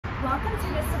Welcome to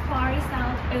the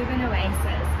safari-styled urban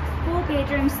oasis. 4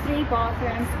 bedrooms, 3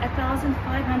 bathrooms,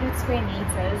 1,500 square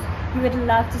meters. You would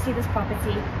love to see this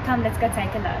property. Come, let's go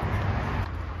take a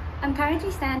look. I'm currently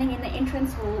standing in the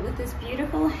entrance hall with this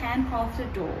beautiful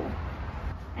handcrafted door.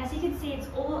 As you can see, it's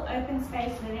all open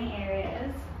space living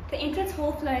areas. The entrance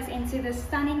hall flows into the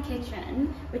stunning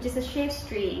kitchen, which is a chef's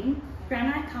dream.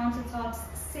 Granite countertops,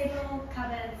 several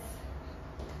cupboards,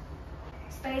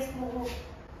 space for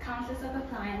countless of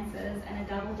appliances, and a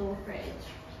double door fridge.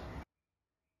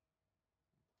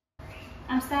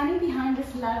 I'm standing behind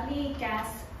this lovely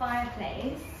gas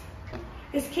fireplace.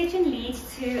 This kitchen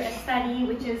leads to a study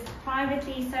which is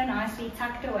privately so nicely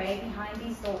tucked away behind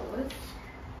these doors.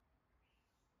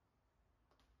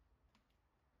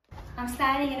 I'm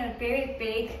standing in a very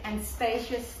big and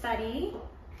spacious study,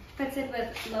 fitted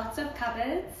with lots of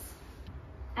cupboards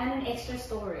and an extra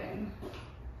storeroom.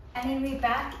 And then we're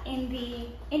back in the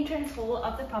entrance hall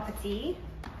of the property.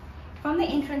 From the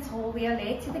entrance hall, we are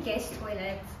led to the guest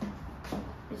toilet,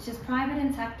 which is private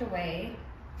and tucked away,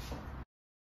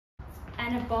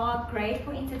 and a bar great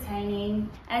for entertaining.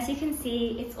 As you can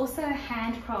see, it's also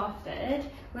handcrafted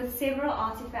with several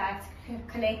artifacts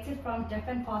collected from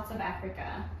different parts of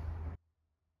Africa.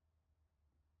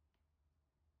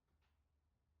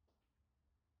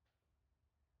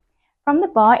 From the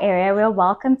bar area, we're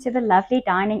welcome to the lovely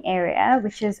dining area,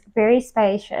 which is very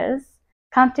spacious,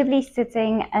 comfortably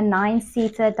sitting a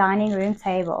 9-seater dining room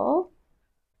table,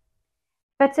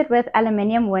 fitted with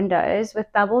aluminium windows with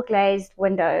double glazed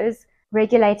windows,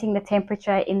 regulating the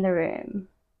temperature in the room.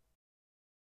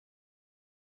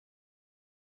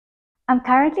 I'm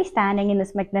currently standing in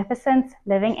this magnificent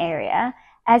living area.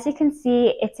 As you can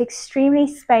see, it's extremely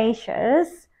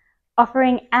spacious,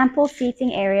 offering ample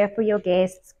seating area for your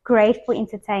guests, great for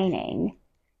entertaining.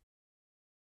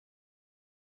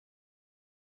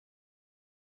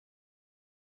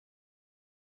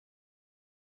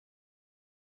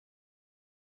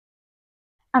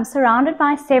 I'm surrounded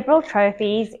by several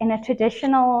trophies in a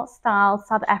traditional style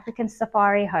South African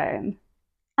safari home.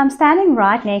 I'm standing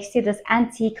right next to this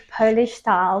antique Polish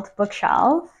styled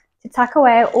bookshelf to tuck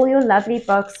away all your lovely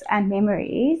books and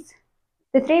memories.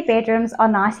 The 3 bedrooms are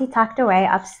nicely tucked away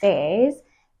upstairs.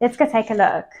 Let's go take a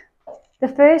look. The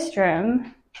first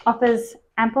room offers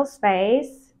ample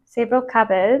space, several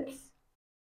cupboards,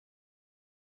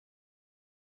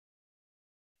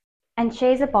 and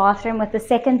shares a bathroom with the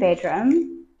second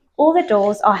bedroom. All the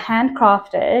doors are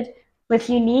handcrafted with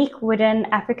unique wooden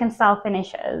African style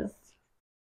finishes.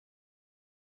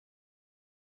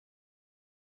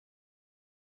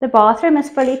 The bathroom is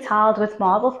fully tiled with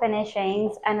marble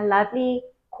finishings and a lovely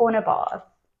corner bath.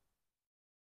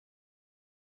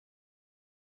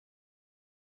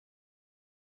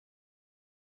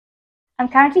 I'm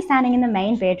currently standing in the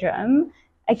main bedroom,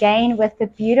 again with the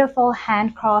beautiful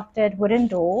handcrafted wooden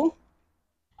door,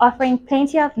 offering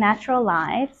plenty of natural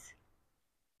light,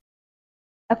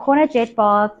 a corner jet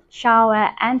bath, shower,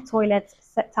 and toilet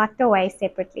tucked away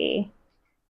separately.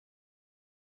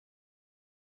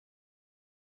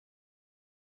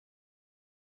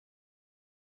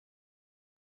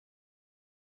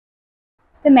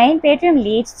 The main bedroom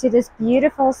leads to this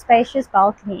beautiful spacious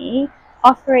balcony,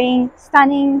 offering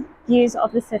stunning views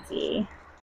of the city.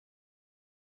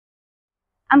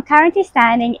 I'm currently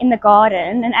standing in the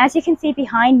garden, and as you can see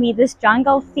behind me, this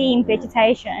jungle-themed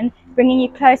vegetation, bringing you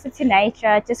closer to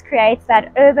nature, just creates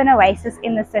that urban oasis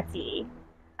in the city.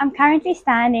 I'm currently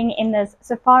standing in this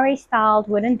safari-styled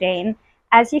wooden den.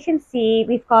 As you can see,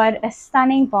 we've got a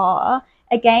stunning bar,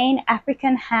 again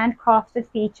African handcrafted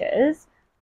features,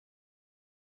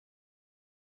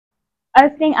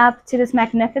 opening up to this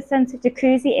magnificent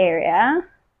jacuzzi area,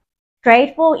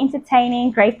 great for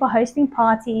entertaining, great for hosting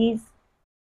parties,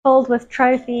 filled with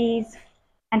trophies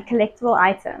and collectible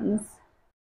items.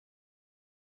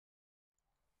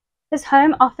 This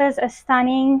home offers a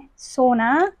stunning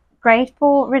sauna, great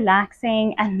for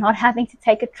relaxing and not having to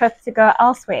take a trip to go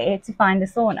elsewhere to find a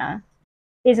sauna.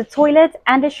 There's a toilet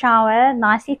and a shower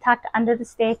nicely tucked under the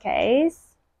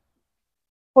staircase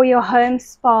for your home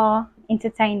spa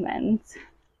entertainment.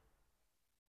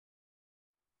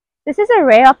 This is a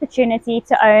rare opportunity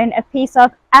to own a piece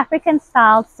of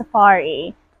African-style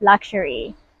safari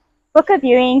luxury. Book a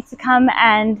viewing to come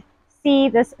and see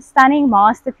this stunning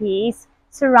masterpiece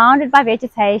surrounded by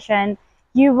vegetation.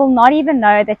 You will not even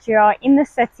know that you are in the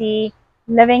city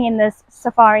living in this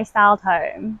safari-styled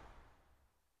home.